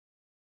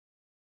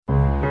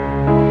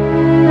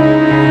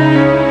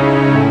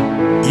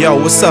Yo,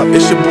 what's up?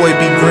 It's your boy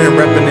B Graham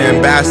repping the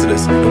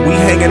Ambassadors, and we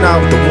hanging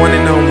out with the one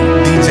and only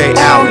DJ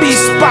Alex.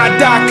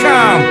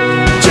 RBspot.com,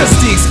 just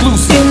the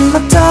exclusive. In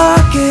my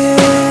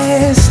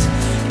darkest,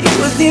 it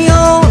was the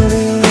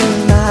only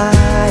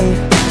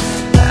night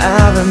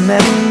I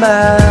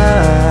remember.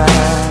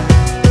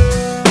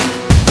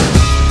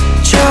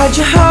 Tried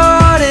your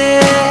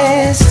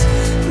hardest,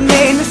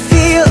 made me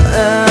feel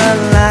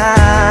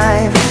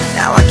alive.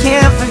 Now I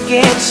can't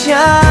forget you.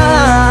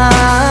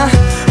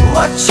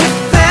 What you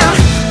found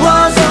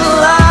was a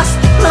lost,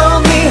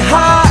 lonely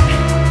heart,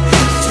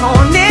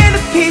 torn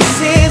into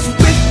pieces.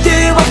 With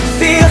you I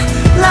feel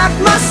like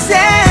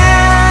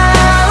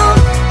myself.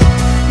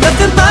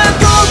 Nothing but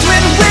gold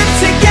when we're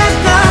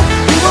together.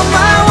 You are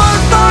my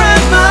one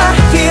forever.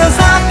 Feels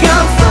like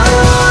I'm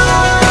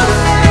falling,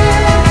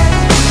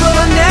 but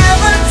I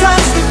never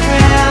touch the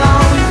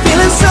ground.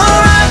 Feeling so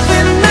right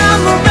when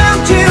I'm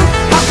around you.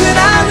 How could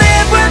I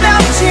live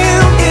without you?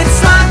 It's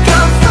like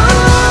I'm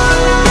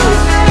falling,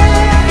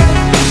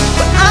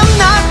 but I'm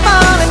not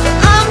falling,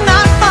 I'm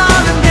not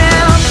falling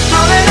down.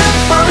 Falling up,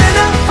 falling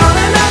up,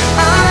 falling up.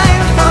 I'm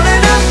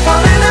falling up,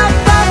 falling up,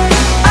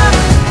 up.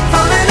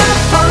 Falling up,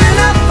 falling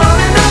up,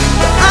 falling up.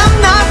 But I'm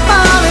not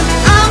falling,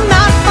 I'm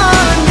not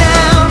falling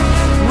down.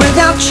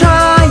 Without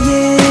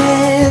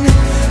trying,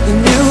 you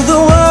knew the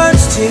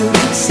words to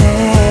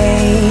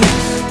say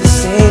to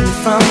save me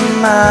from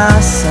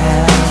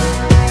myself.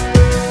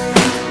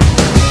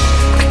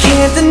 I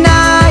can't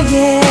deny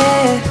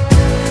it,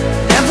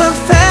 never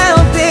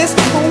felt this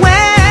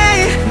way,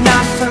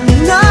 not from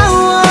no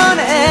one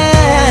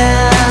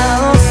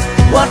else.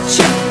 What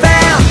you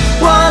found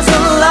was a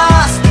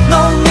lost,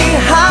 lonely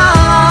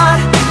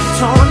heart,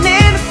 torn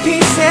into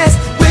pieces.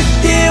 With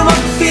you I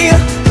feel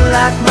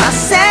like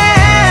myself.